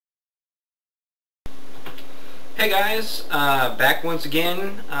Hey guys, back once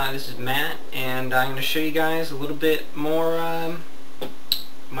again. This is Matt, and I'm going to show you guys a little bit more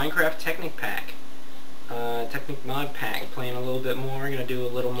Minecraft Technic pack. Technic mod pack, playing a little bit more. I'm going to do a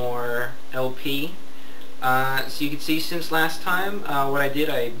little more LP. So you can see since last time, what I did,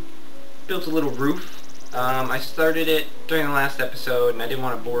 I built a little roof. I started it during the last episode, and I didn't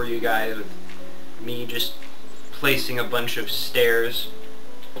want to bore you guys with me just placing a bunch of stairs.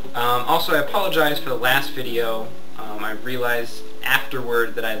 Also, I apologize for the last video. I realized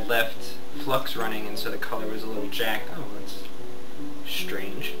afterward that I left Flux running, and so the color was a little jacked. Oh, that's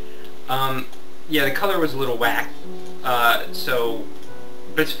strange. Yeah, the color was a little whack. But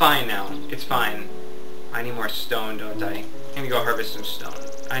it's fine now. It's fine. I need more stone, don't I? I'm gonna go harvest some stone.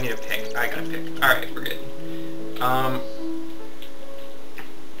 I need a pick. I got a pick. Alright, we're good.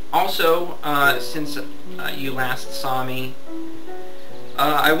 Also, since you last saw me,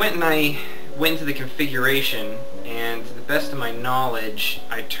 I went into the configuration, and to the best of my knowledge,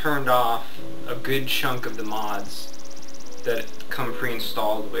 I turned off a good chunk of the mods that come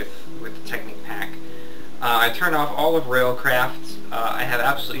pre-installed with the Technic pack. I turned off all of Railcraft. I have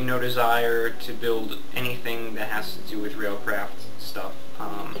absolutely no desire to build anything that has to do with Railcraft stuff.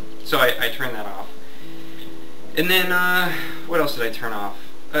 So I turned that off. And then, what else did I turn off?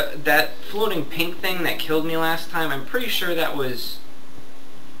 That floating pink thing that killed me last time, I'm pretty sure that was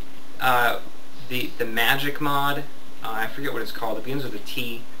the magic mod. I forget what it's called. It begins with a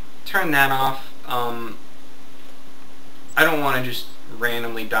T. Turn that off. I don't want to just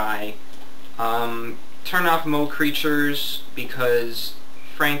randomly die. Turn off Mo creatures because,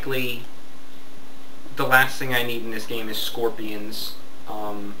 frankly, the last thing I need in this game is scorpions.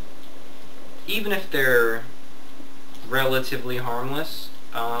 Even if they're relatively harmless,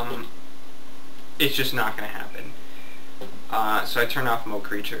 it's just not going to happen. So I turn off Mo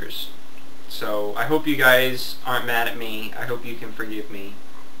creatures. So I hope you guys aren't mad at me. I hope you can forgive me.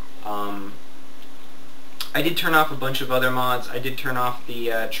 I did turn off a bunch of other mods. I did turn off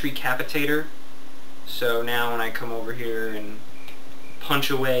the tree capitator. So now when I come over here and punch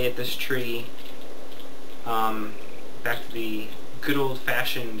away at this tree, back to the good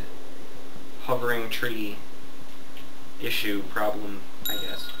old-fashioned hovering tree issue problem, I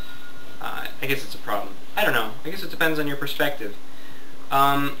guess. I guess it's a problem. I don't know. I guess it depends on your perspective.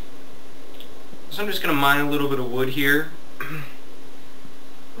 So I'm just going to mine a little bit of wood here.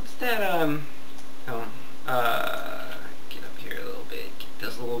 What's that, get up here a little bit. Get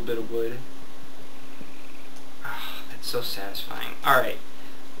this little bit of wood. Oh, that's so satisfying. Alright.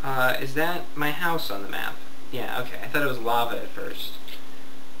 Is that my house on the map? Yeah, okay. I thought it was lava at first.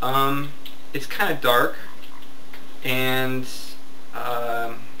 It's kind of dark. And,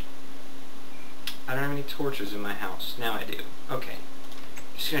 I don't have any torches in my house. Now I do. Okay.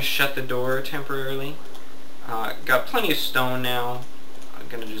 Just gonna shut the door temporarily. Got plenty of stone now. I'm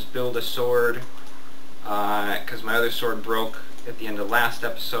gonna just build a sword. Because my other sword broke at the end of last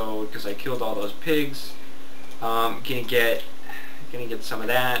episode because I killed all those pigs. Gonna get some of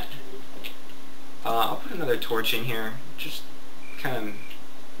that. I'll put another torch in here. Just kind of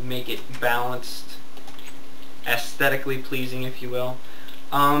make it balanced. Aesthetically pleasing, if you will.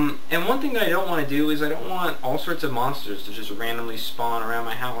 And one thing that I don't want to do is I don't want all sorts of monsters to just randomly spawn around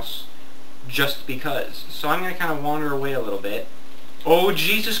my house just because. So I'm going to kind of wander away a little bit. Oh,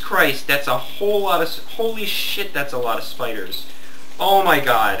 Jesus Christ, that's a whole lot of... Holy shit, that's a lot of spiders. Oh my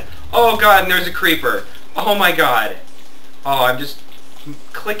god. Oh god, and there's a creeper. Oh my god. Oh, I'm just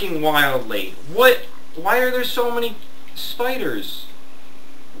clicking wildly. What? Why are there so many spiders?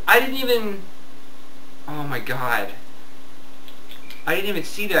 I didn't even... Oh my god. I didn't even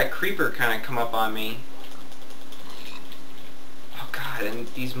see that creeper kind of come up on me. Oh god, and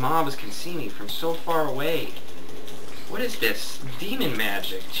these mobs can see me from so far away. What is this? Demon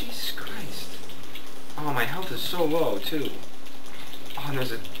magic. Jesus Christ. Oh, my health is so low, too. Oh, and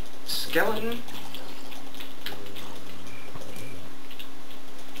there's a skeleton.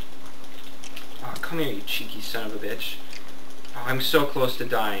 Oh, come here, you cheeky son of a bitch. Oh, I'm so close to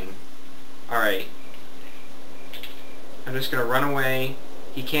dying. Alright. I'm just gonna run away.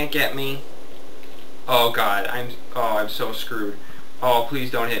 He can't get me. Oh god, I'm so screwed. Oh, please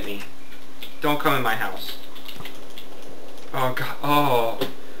don't hit me. Don't come in my house. Oh god.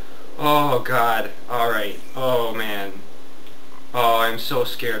 Oh god. Alright. Oh man. Oh, I'm so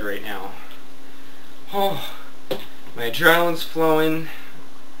scared right now. Oh, my adrenaline's flowing.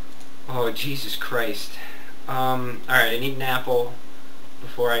 Oh, Jesus Christ. Alright, I need an apple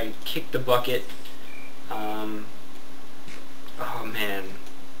before I kick the bucket. Oh man,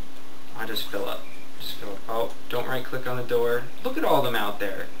 I just fill up. Just fill it. Oh, don't right click on the door. Look at all of them out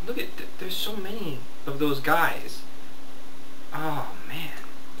there. Look at, there's so many of those guys. Oh man.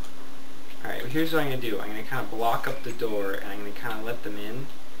 Alright, well, here's what I'm going to do. I'm going to kind of block up the door and I'm going to kind of let them in.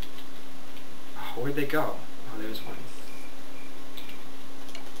 Oh, where'd they go? Oh, there's one.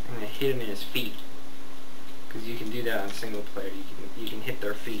 I'm going to hit him in his feet. Because you can do that on single player. You can hit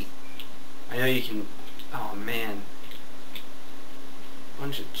their feet. I know you can... Oh man.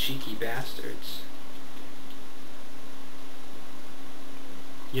 Bunch of cheeky bastards.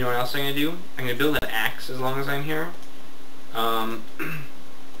 You know what else I'm going to do? I'm going to build an axe as long as I'm here.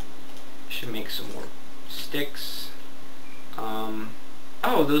 Should make some more sticks. Oh,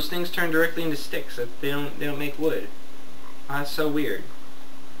 those things turn directly into sticks. They don't make wood. Oh, that's so weird.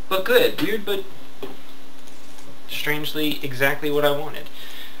 But good. Weird, but strangely exactly what I wanted.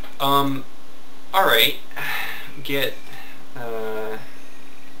 Alright. Get an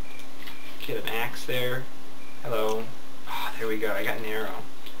axe there. Hello. Oh, there we go. I got an arrow.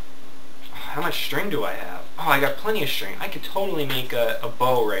 Oh, how much string do I have? Oh, I got plenty of string. I could totally make a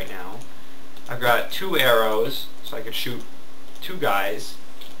bow right now. I've got 2 arrows, so I could shoot 2 guys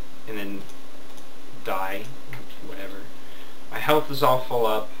and then die. Whatever. My health is all full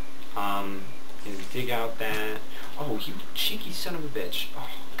up. And dig out that. Oh, you cheeky son of a bitch. Oh,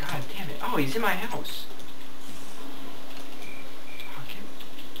 god damn it. Oh, he's in my house. Oh, get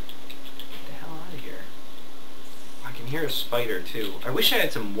the hell out of here. I can hear a spider, too. I wish I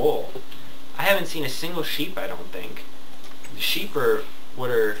had some wool. I haven't seen a single sheep, I don't think. The sheep are what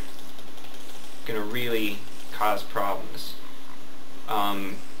are gonna really cause problems.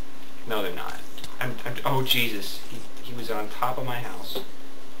 No, they're not. Oh, Jesus. He was on top of my house.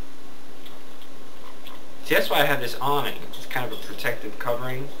 See, that's why I have this awning. It's kind of a protective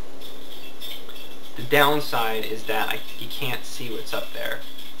covering. The downside is that you can't see what's up there.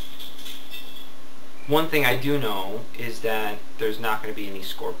 One thing I do know is that there's not going to be any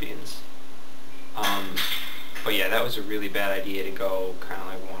scorpions. But yeah, that was a really bad idea to go kind of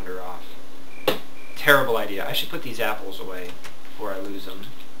like wander off. Terrible idea. I should put these apples away before I lose them.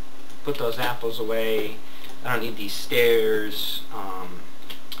 Put those apples away. I don't need these stairs. A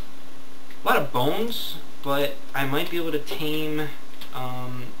lot of bones, but I might be able to tame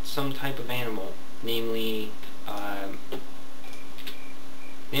some type of animal, namely a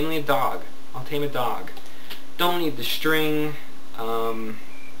dog. I'll tame a dog. Don't need the string.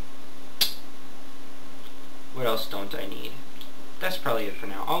 What else don't I need? That's probably it for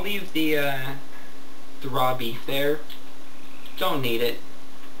now. I'll leave the raw beef there. Don't need it.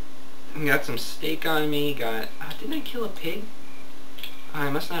 Got some steak on me. Got. Didn't I kill a pig? I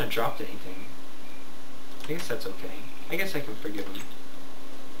must not have dropped anything. I guess that's okay. I guess I can forgive him.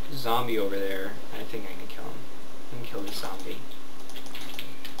 Zombie over there. I think I can kill him. I can kill this zombie.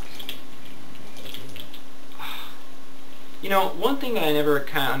 You know, one thing that I never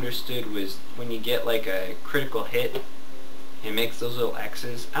kind of understood was when you get like a critical hit, it makes those little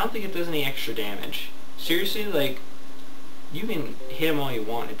X's. I don't think it does any extra damage. Seriously, like, you can hit him all you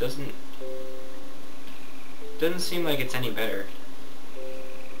want. It doesn't seem like it's any better.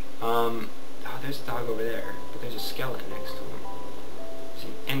 Oh, there's a dog over there, but there's a skeleton next to him. There's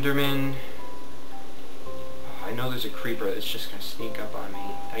an Enderman. Oh, I know there's a creeper that's just gonna sneak up on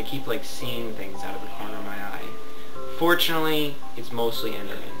me. I keep like seeing things out of the corner of my eye. Fortunately, it's mostly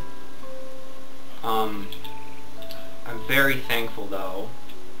Enderman. I'm very thankful though.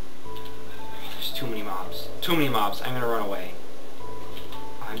 There's too many mobs. Too many mobs. I'm gonna run away.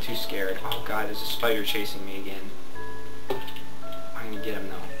 I'm too scared. Oh god, there's a spider chasing me again. I'm gonna get him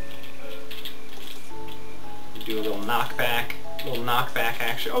though. Do a little knockback.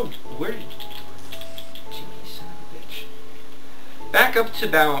 Action. Oh, where did... Jeez, son of a bitch. Back up to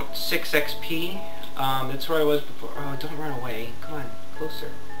about 6 XP. That's where I was before. Oh, don't run away. Come on,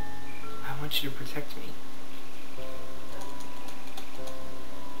 closer. I want you to protect me.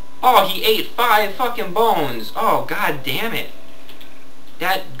 Oh, he ate 5 fucking bones. Oh, god damn it.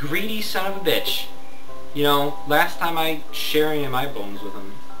 That greedy son of a bitch. You know, last time I sharing my bones with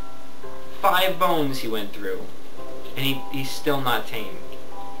him. 5 bones he went through. And he's still not tamed.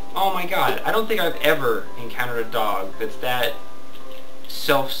 Oh my god, I don't think I've ever encountered a dog that's that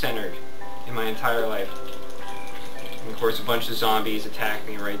self-centered in my entire life. And of course a bunch of zombies attack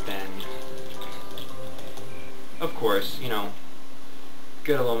me right then. Of course, you know,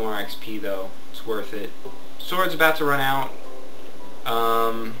 get a little more XP though. It's worth it. Sword's about to run out.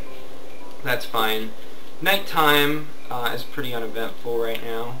 That's fine. Nighttime is pretty uneventful right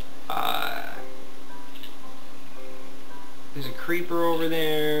now. There's a creeper over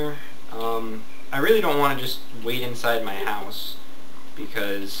there. I really don't want to just wait inside my house.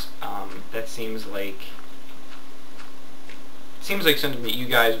 because that seems like something that you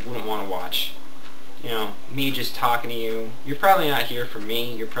guys wouldn't want to watch. You know, me just talking to you. You're probably not here for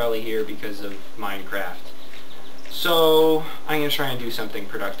me. You're probably here because of Minecraft. So I'm gonna try and do something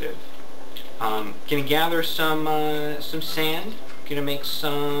productive. Gonna gather some sand. Gonna make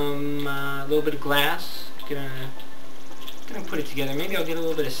some little bit of glass. Gonna put it together. Maybe I'll get a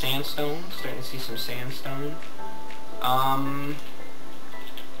little bit of sandstone. Starting to see some sandstone.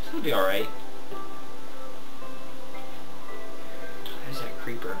 It'll be all right. There's that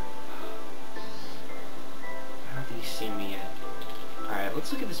creeper. I don't think he's seen me yet. All right,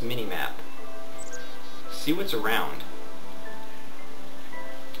 let's look at this mini map. See what's around.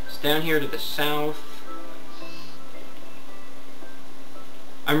 It's down here to the south.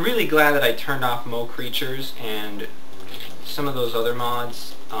 I'm really glad that I turned off Mo Creatures and some of those other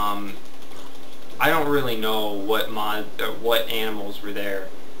mods. I don't really know what animals were there,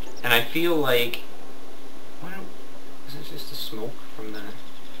 and I feel like is it just the smoke from the?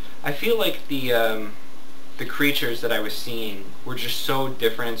 I feel like the creatures that I was seeing were just so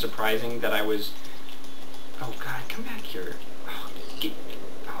different and surprising that I was. Oh God, come back here!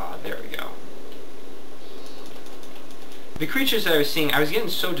 Oh, there we go. The creatures that I was seeing, I was getting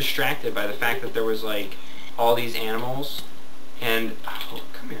so distracted by the fact that there was like all these animals, and oh,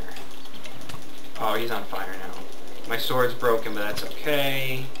 come here. Oh, he's on fire now. My sword's broken, but that's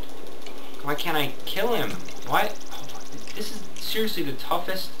okay. Why can't I kill him? What? Oh, this is seriously the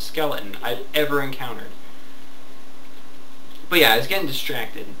toughest skeleton I've ever encountered. But yeah, I was getting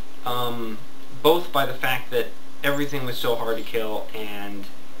distracted. Both by the fact that everything was so hard to kill, and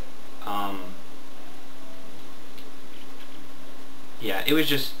yeah, it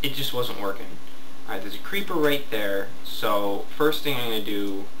just wasn't working. Alright, there's a creeper right there, so first thing I'm going to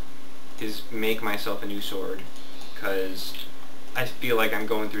do is make myself a new sword, because I feel like I'm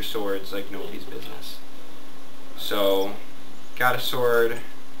going through swords like nobody's business. So, got a sword.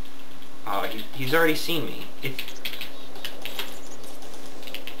 He's already seen me.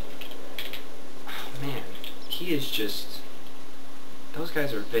 Oh man, he is just... Those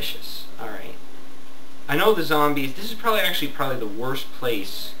guys are vicious. Alright. I know the zombies... This is probably the worst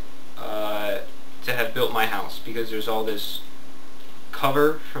place to have built my house, because there's all this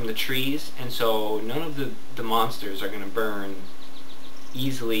cover from the trees, and so none of the monsters are going to burn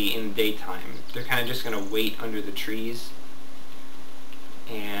easily in the daytime. They're kind of just going to wait under the trees,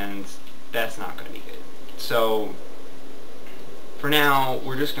 and that's not going to be good. So for now,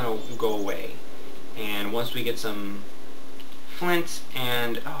 we're just going to go away, and once we get some flint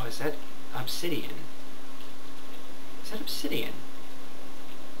and... Oh, is that obsidian? Is that obsidian?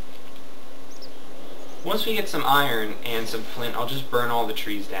 Once we get some iron and some flint, I'll just burn all the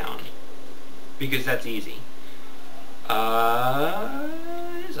trees down, because that's easy.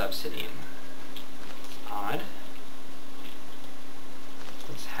 It is obsidian. Odd.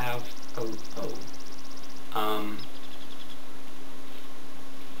 Let's have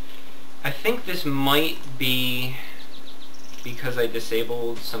I think this might be because I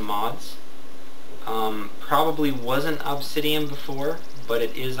disabled some mods. Probably wasn't obsidian before, but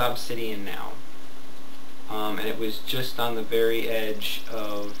it is obsidian now. And it was just on the very edge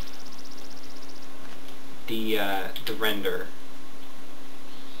of the render,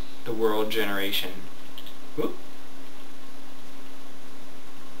 the world generation. Whoop.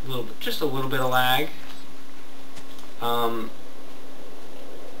 Just a little bit of lag. Are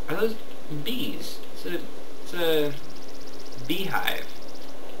those bees? It's a beehive.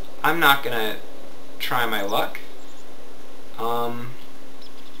 I'm not gonna try my luck.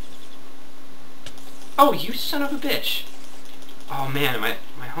 Oh, you son of a bitch! Oh man,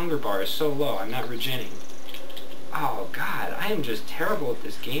 my hunger bar is so low, I'm not regenning. Oh god, I am just terrible at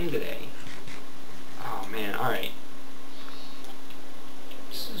this game today. Oh man, alright.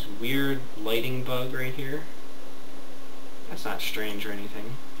 This is weird lighting bug right here. That's not strange or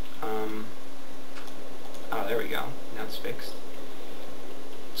anything. Oh, there we go. Now it's fixed.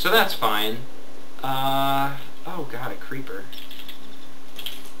 So that's fine. Oh god, a creeper.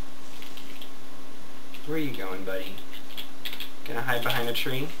 Where are you going, buddy? Gonna hide behind a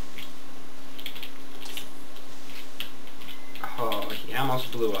tree? Oh, he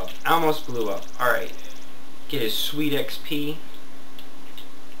almost blew up. Almost blew up. Alright. Get his sweet XP.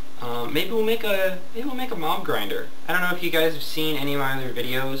 Maybe we'll make a mob grinder. I don't know if you guys have seen any of my other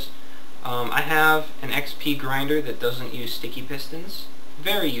videos. I have an XP grinder that doesn't use sticky pistons.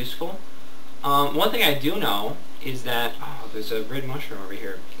 Very useful. One thing I do know is that... Oh, there's a red mushroom over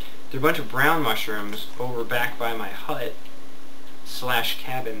here. There are a bunch of brown mushrooms over back by my hut /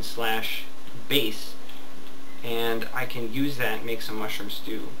 cabin / base. and I can use that and make some mushroom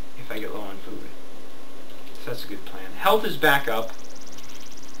stew if I get low on food. So that's a good plan. Health is back up.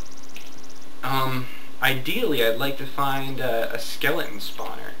 Ideally, I'd like to find a skeleton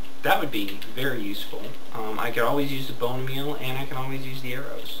spawner. That would be very useful. I could always use the bone meal, and I can always use the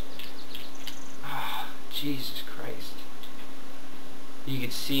arrows. Oh, Jesus Christ. You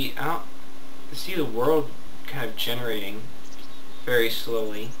could see, the world kind of generating very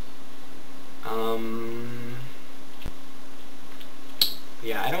slowly.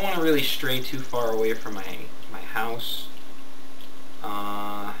 Yeah, I don't want to really stray too far away from my house.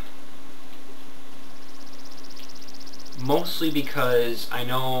 Mostly because I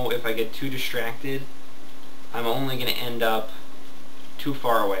know if I get too distracted, I'm only going to end up too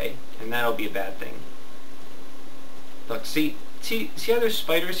far away, and that'll be a bad thing. Look, see how there's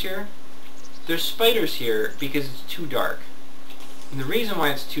spiders here? There's spiders here because it's too dark. And the reason why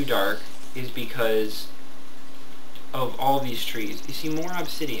it's too dark is because of all these trees. You see more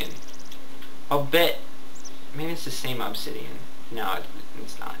obsidian. I'll bet, maybe it's the same obsidian. No,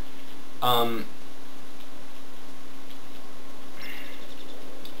 it's not.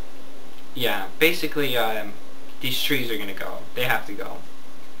 Yeah, basically, these trees are going to go. They have to go.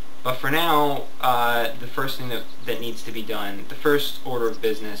 But for now, the first thing that needs to be done, the first order of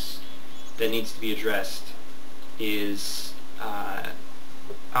business that needs to be addressed is,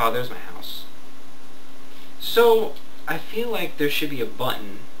 oh, there's my house. So, I feel like there should be a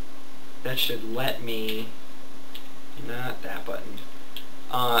button that should let me, not that button,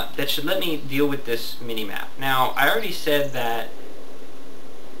 that should let me deal with this mini-map. Now, I already said that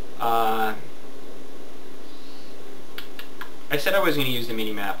I said I was going to use the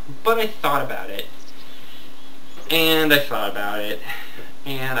mini-map, but I thought about it, and I thought about it,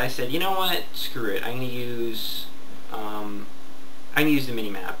 and I said, you know what, screw it, I'm going to use the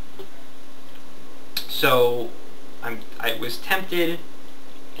mini-map. So, I was tempted,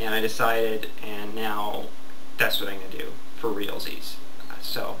 and I decided, and now that's what I'm going to do, for realsies.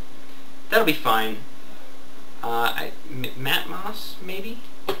 So, that'll be fine. Matte Moss, maybe?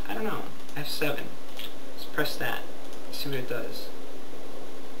 I don't know. F7. Let's press that. See what it does.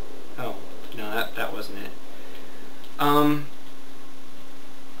 Oh, no, that wasn't it. Alright,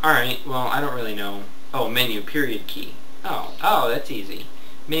 well, I don't really know. Oh, menu, period key. Oh, that's easy.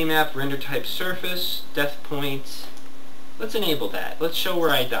 Minimap, render type surface, death point. Let's enable that. Let's show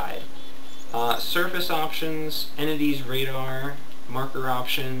where I died. Surface options, entities, radar, marker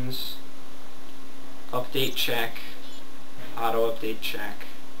options, update check, auto update check.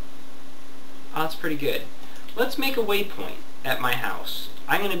 Oh, that's pretty good. Let's make a waypoint at my house.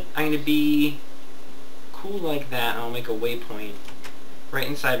 I'm gonna be cool like that, and I'll make a waypoint right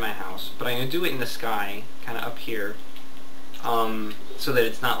inside my house. But I'm gonna do it in the sky, kind of up here, so that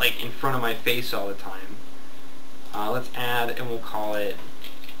it's not like in front of my face all the time. Let's add, and we'll call it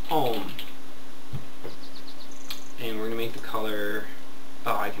home. And we're gonna make the color.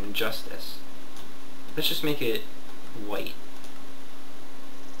 Oh, I can adjust this. Let's just make it white.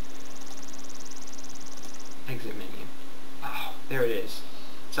 Exit menu. Oh, there it is.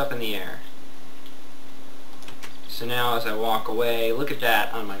 It's up in the air. So now as I walk away, look at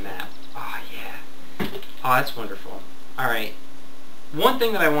that on my map. Oh, yeah. Oh, that's wonderful. Alright. One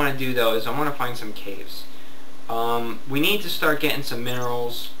thing that I want to do, though, is I want to find some caves. We need to start getting some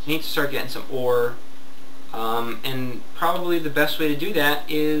minerals. We need to start getting some ore. And probably the best way to do that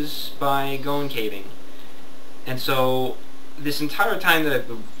is by going caving. And so, this entire time that I've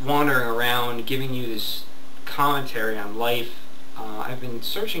been wandering around, giving you this commentary on life, I've been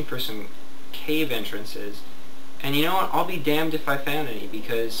searching for some cave entrances, and you know what, I'll be damned if I found any,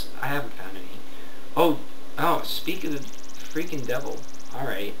 because I haven't found any. Oh, speak of the freaking devil.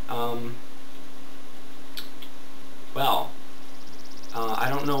 Alright, well, I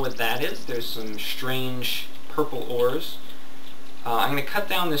don't know what that is. There's some strange purple ores. I'm going to cut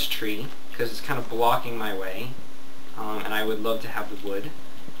down this tree, because it's kind of blocking my way, and I would love to have the wood.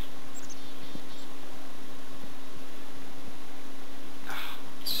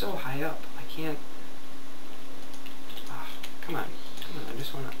 It's so high up, I can't. Come on, I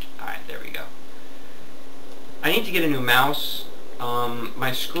just want to. Alright, there we go. I need to get a new mouse.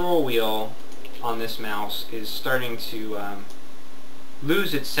 My scroll wheel on this mouse is starting to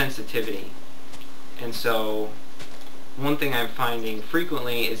lose its sensitivity, and so one thing I'm finding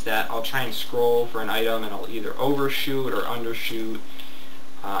frequently is that I'll try and scroll for an item and I'll either overshoot or undershoot,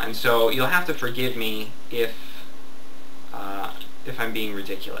 and so you'll have to forgive me if I'm being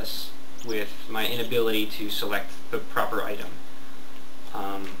ridiculous with my inability to select the proper item.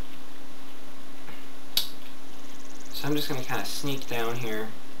 So I'm just going to kind of sneak down here.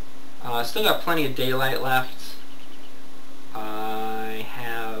 Still got plenty of daylight left. I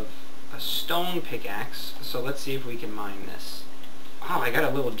have a stone pickaxe, so let's see if we can mine this. Oh, I got a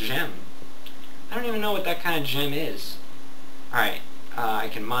little gem. I don't even know what that kind of gem is. Alright, I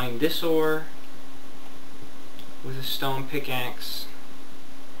can mine this ore with a stone pickaxe.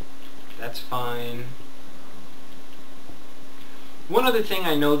 That's fine. One other thing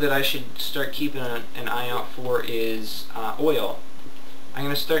I know that I should start keeping an eye out for is oil. I'm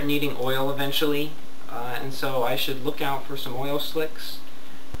going to start needing oil eventually, and so I should look out for some oil slicks.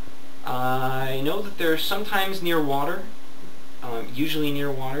 I know that they're sometimes near water, usually near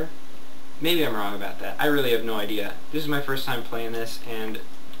water. Maybe I'm wrong about that. I really have no idea. This is my first time playing this, and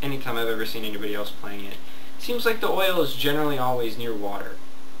anytime I've ever seen anybody else playing it, it seems like the oil is generally always near water.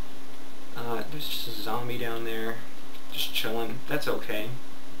 There's just a zombie down there, just chilling. That's okay.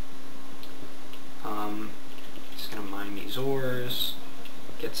 Just gonna mine these ores,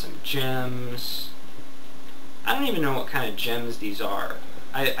 get some gems. I don't even know what kind of gems these are.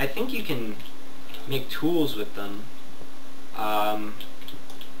 I think you can make tools with them.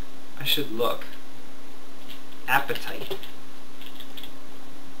 I should look. Appetite.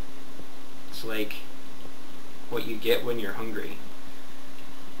 It's like what you get when you're hungry.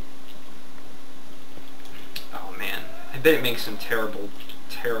 Oh man, I bet it makes some terrible,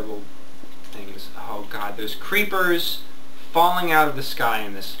 terrible things. Oh god, there's creepers falling out of the sky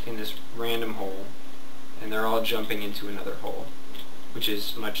in this random hole, and they're all jumping into another hole, which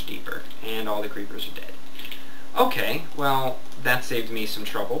is much deeper, and all the creepers are dead. Okay, well, that saved me some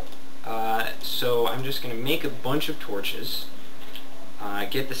trouble. So I'm just going to make a bunch of torches,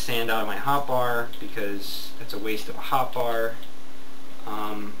 get the sand out of my hotbar, because that's a waste of a hotbar.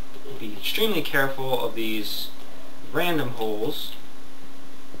 Be extremely careful of these random holes.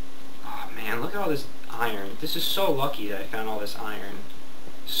 Oh man, look at all this iron. This is so lucky that I found all this iron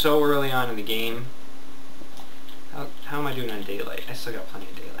so early on in the game. How am I doing on daylight? I still got plenty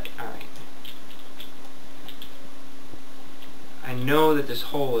of daylight. Alright. I know that this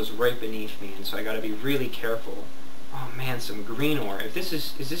hole is right beneath me, and so I gotta be really careful. Oh man, some green ore. If this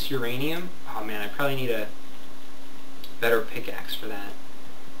is this uranium? Oh man, I probably need a better pickaxe for that.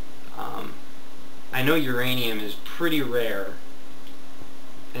 I know uranium is pretty rare,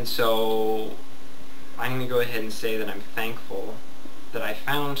 and so I'm going to go ahead and say that I'm thankful that I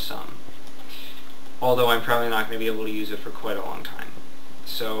found some. Although I'm probably not going to be able to use it for quite a long time.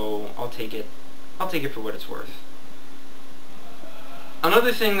 So I'll take it for what it's worth.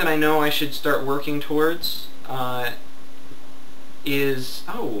 Another thing that I know I should start working towards is...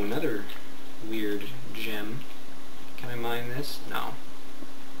 Oh, another weird gem. Can I mine this? No.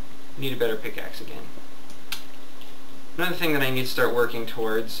 Need a better pickaxe again. Another thing that I need to start working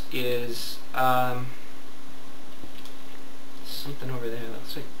towards is something over there that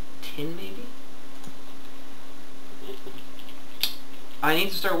looks like tin, maybe? I need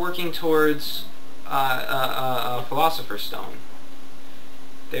to start working towards a Philosopher's Stone.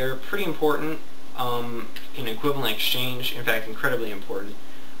 They're pretty important in equivalent exchange, in fact incredibly important.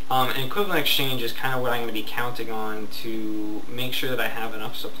 An equivalent exchange is kind of what I'm going to be counting on to make sure that I have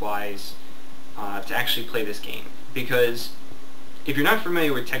enough supplies to actually play this game. Because if you're not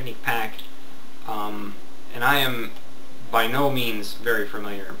familiar with Technic Pack, and I am by no means very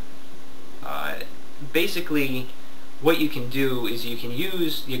familiar, basically what you can do is you can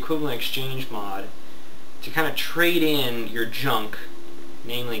use the equivalent exchange mod to kind of trade in your junk,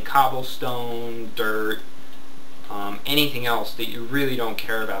 namely cobblestone, dirt, anything else that you really don't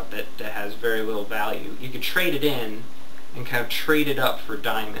care about that has very little value. You could trade it in and kind of trade it up for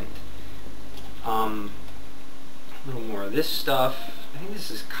diamond. A little more of this stuff. I think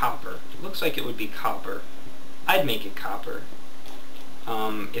this is copper. It looks like it would be copper. I'd make it copper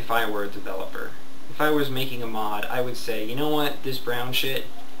if I were a developer. If I was making a mod, I would say, you know what, this brown shit,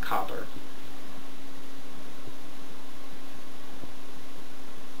 copper.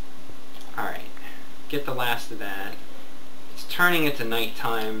 Alright. Get the last of that. It's turning into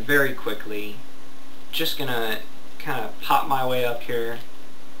nighttime very quickly. Just gonna kind of pop my way up here.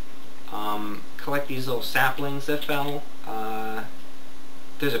 Collect these little saplings that fell.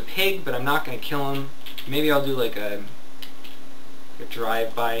 There's a pig, but I'm not gonna kill him. Maybe I'll do like a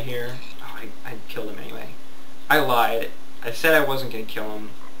drive-by here. Oh, I killed him anyway. I lied. I said I wasn't gonna kill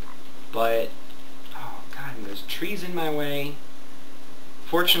him, but oh god, and there's trees in my way.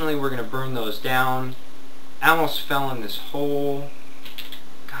 Fortunately, we're going to burn those down. I almost fell in this hole.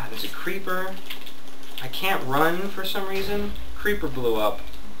 God, there's a creeper. I can't run for some reason. Creeper blew up.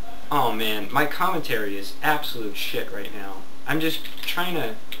 Oh man, my commentary is absolute shit right now. I'm just trying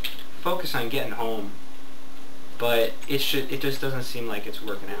to focus on getting home. but it just doesn't seem like it's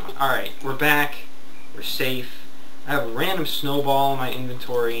working out. Alright, we're back. We're safe. I have a random snowball in my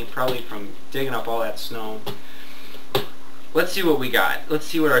inventory, probably from digging up all that snow. Let's see what we got. Let's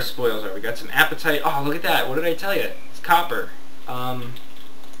see what our spoils are. We got some appetite. Oh, look at that. What did I tell you? It's copper.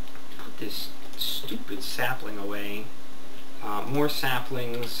 Put this stupid sapling away. More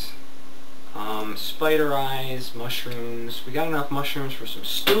saplings. Spider eyes, mushrooms. We got enough mushrooms for some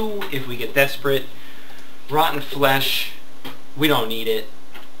stew if we get desperate. Rotten flesh. We don't need it.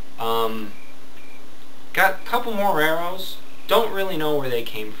 Got a couple more arrows. Don't really know where they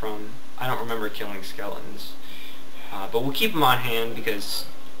came from. I don't remember killing skeletons. But we'll keep them on hand because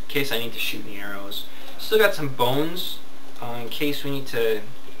in case I need to shoot any arrows. Still got some bones in case we need to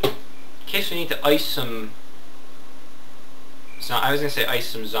ice some. So I was gonna say ice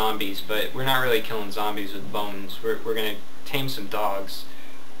some zombies, but we're not really killing zombies with bones. We're gonna tame some dogs.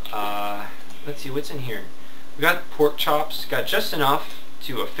 Let's see what's in here. We got pork chops. Got just enough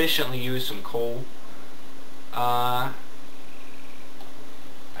to efficiently use some coal. That's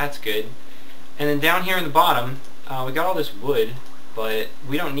good. And then down here in the bottom, we got all this wood, but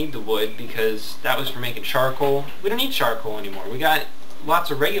we don't need the wood because that was for making charcoal. We don't need charcoal anymore. We got lots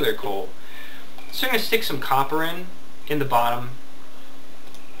of regular coal. So I'm going to stick some copper in the bottom.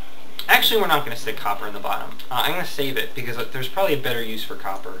 Actually, we're not going to stick copper in the bottom. I'm going to save it because there's probably a better use for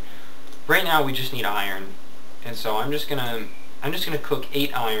copper. Right now we just need iron. And so I'm just going to cook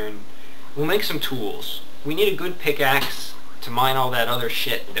 8 iron. We'll make some tools. We need a good pickaxe to mine all that other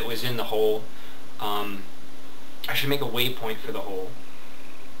shit that was in the hole. I should make a waypoint for the hole.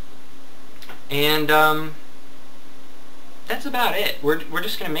 And that's about it. We're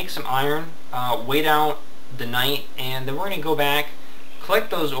just going to make some iron, wait out the night, and then we're going to go back,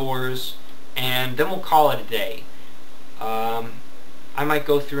 collect those ores, and then we'll call it a day. I might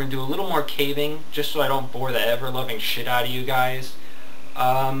go through and do a little more caving, just so I don't bore the ever-loving shit out of you guys.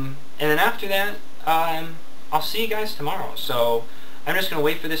 And then after that, I'll see you guys tomorrow. So I'm just going to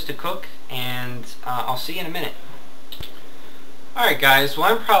wait for this to cook, and I'll see you in a minute. Alright guys,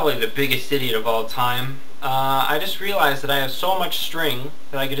 well I'm probably the biggest idiot of all time. I just realized that I have so much string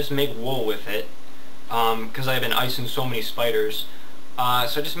that I could just make wool with it, because I've been icing so many spiders. So I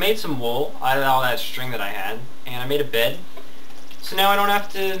just made some wool out of all that string that I had, and I made a bed. So now I don't have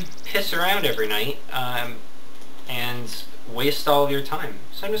to piss around every night and waste all of your time.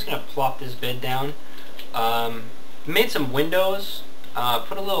 So I'm just going to plop this bed down. Made some windows,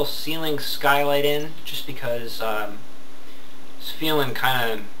 put a little ceiling skylight in just because I was feeling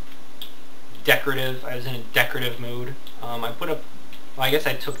kind of decorative. I was in a decorative mood. I put up, well, I guess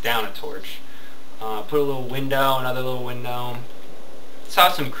I took down a torch. Put a little window, another little window.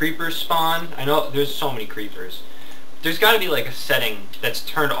 Saw some creepers spawn. I know there's so many creepers. There's got to be like a setting that's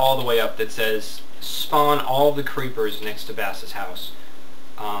turned all the way up that says spawn all the creepers next to Basta's house.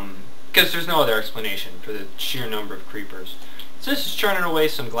 Because there's no other explanation for the sheer number of creepers. So this is churning away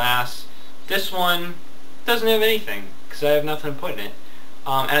some glass. This one doesn't have anything because I have nothing to put in it.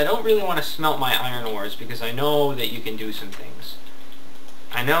 And I don't really want to smelt my iron ores because I know that you can do some things.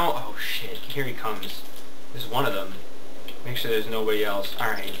 I know... Oh shit, here he comes. This is one of them. Make sure there's nobody else.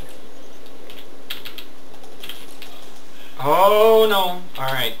 Alright. Oh no!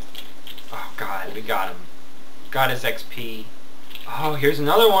 Alright. Oh god, we got him. Got his XP. Oh, here's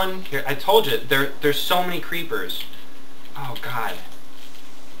another one. Here, I told you, there's so many creepers. Oh god.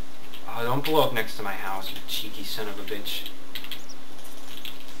 Oh, don't blow up next to my house, you cheeky son of a bitch.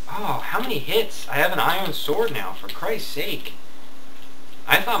 Oh, how many hits? I have an iron sword now, for Christ's sake.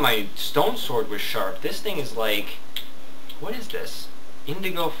 I thought my stone sword was sharp. This thing is like... What is this?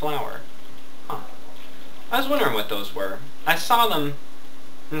 Indigo flower. Huh. I was wondering what those were. I saw them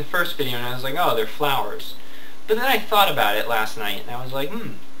in the first video and I was like, oh, they're flowers. But then I thought about it last night and I was like,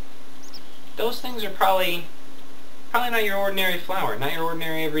 those things are probably not your ordinary flower. Not your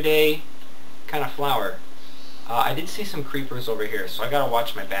ordinary everyday kind of flower. I did see some creepers over here, so I gotta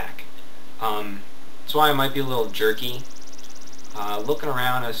watch my back. That's why I might be a little jerky. Looking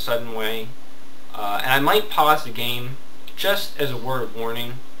around in a sudden way. And I might pause the game just as a word of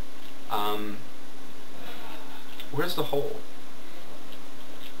warning. Where's the hole?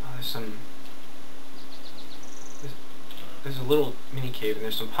 There's a little mini cave and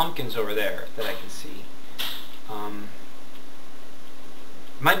there's some pumpkins over there that I can see.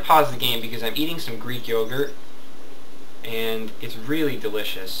 Might pause the game because I'm eating some Greek yogurt and it's really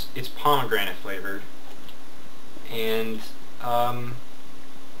delicious. It's pomegranate flavored. And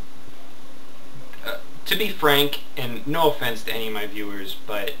to be frank, and no offense to any of my viewers,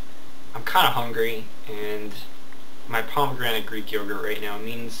 but I'm kind of hungry and my pomegranate Greek yogurt right now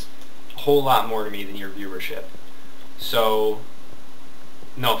means a whole lot more to me than your viewership. So,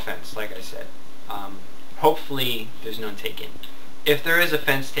 no offense, like I said. Hopefully there's none taken. If there is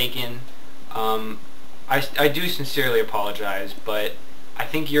offense taken, I do sincerely apologize, but I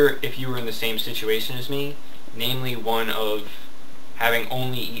think if you were in the same situation as me, namely one of having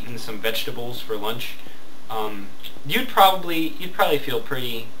only eaten some vegetables for lunch, you'd probably feel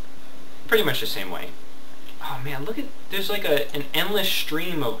pretty much the same way. Oh man, look at, there's like an endless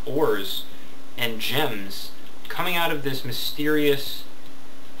stream of ores and gems coming out of this mysterious,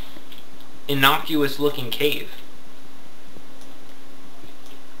 innocuous looking cave.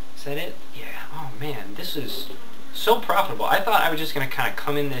 Is that it? Yeah. Oh man, this is so profitable. I thought I was just going to kind of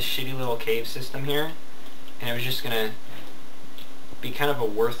come in this shitty little cave system here, and it was just going to be kind of a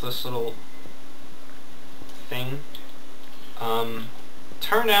worthless little thing.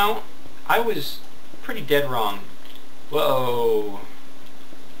 Turned out I was pretty dead wrong. Whoa.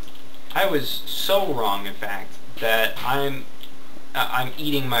 I was so wrong, in fact, that I'm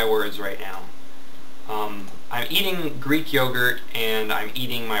eating my words right now. I'm eating Greek yogurt, and I'm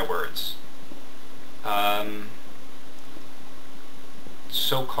eating my words.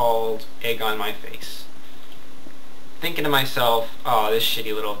 So-called egg on my face. Thinking to myself, oh, this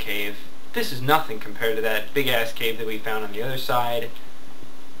shitty little cave. This is nothing compared to that big-ass cave that we found on the other side.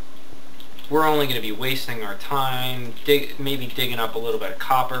 We're only going to be wasting our time, maybe digging up a little bit of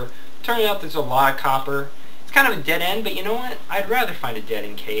copper. Turns out there's a lot of copper. It's kind of a dead end, but you know what? I'd rather find a dead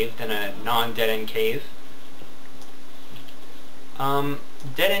end cave than a non-dead end cave.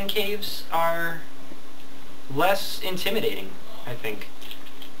 Dead end caves are less intimidating, I think.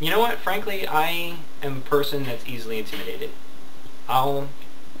 You know what? Frankly, I am a person that's easily intimidated. I'll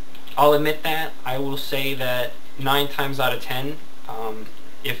admit that. I will say that 9 times out of 10,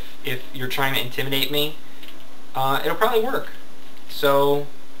 if you're trying to intimidate me, it'll probably work. So,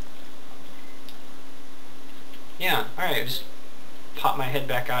 yeah. Alright, just pop my head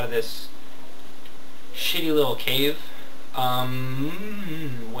back out of this shitty little cave.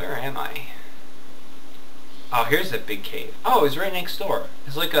 Where am I? Oh, here's that big cave. Oh, it's right next door.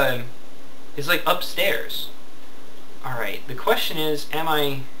 It's like upstairs. Alright, the question is, am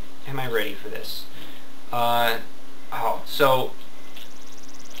I ready for this? So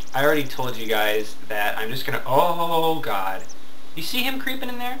I already told you guys that I'm just gonna, oh god. You see him creeping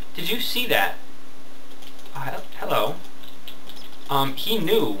in there? Did you see that? Hello. He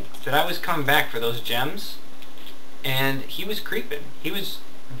knew that I was coming back for those gems, and he was creeping. He was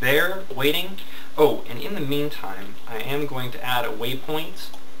there, waiting. Oh, and in the meantime, I am going to add a waypoint,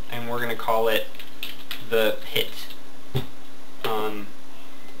 and we're going to call it the pit.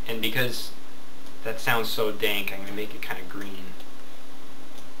 And because that sounds so dank, I'm going to make it kind of green.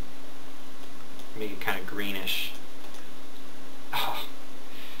 Make it kind of greenish. Oh,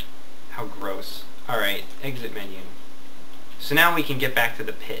 how gross. Alright, exit menu. So now we can get back to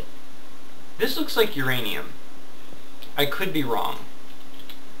the pit. This looks like uranium. I could be wrong.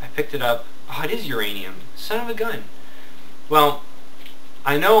 I picked it up. Oh, it is uranium. Son of a gun. Well,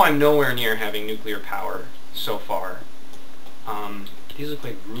 I know I'm nowhere near having nuclear power so far. These look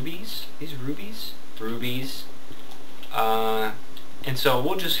like rubies. These rubies? Rubies. And so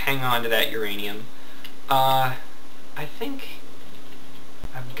we'll just hang on to that uranium. I think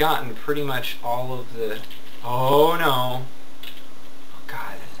I've gotten pretty much all of the... Oh no. Oh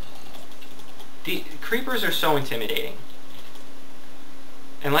god. The creepers are so intimidating.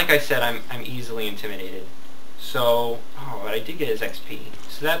 And like I said, I'm easily intimidated. So, oh, what I did get is XP.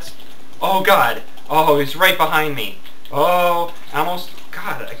 So that's, oh god, oh, he's right behind me. Oh, almost,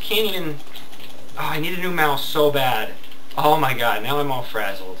 god, I can't even, oh, I need a new mouse so bad. Oh my god, now I'm all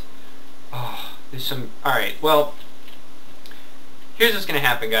frazzled. Oh, there's some, alright, well, here's what's gonna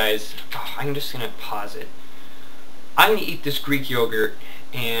happen, guys. Oh, I'm just gonna pause it. I'm gonna eat this Greek yogurt,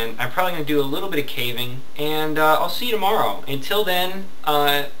 and I'm probably going to do a little bit of caving, and I'll see you tomorrow. Until then,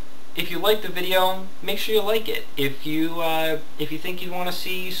 if you like the video, make sure you like it. If you think you want to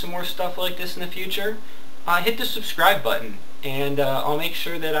see some more stuff like this in the future, hit the subscribe button, and I'll make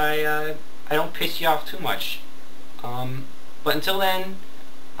sure that I don't piss you off too much. But until then,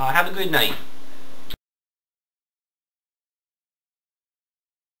 have a good night.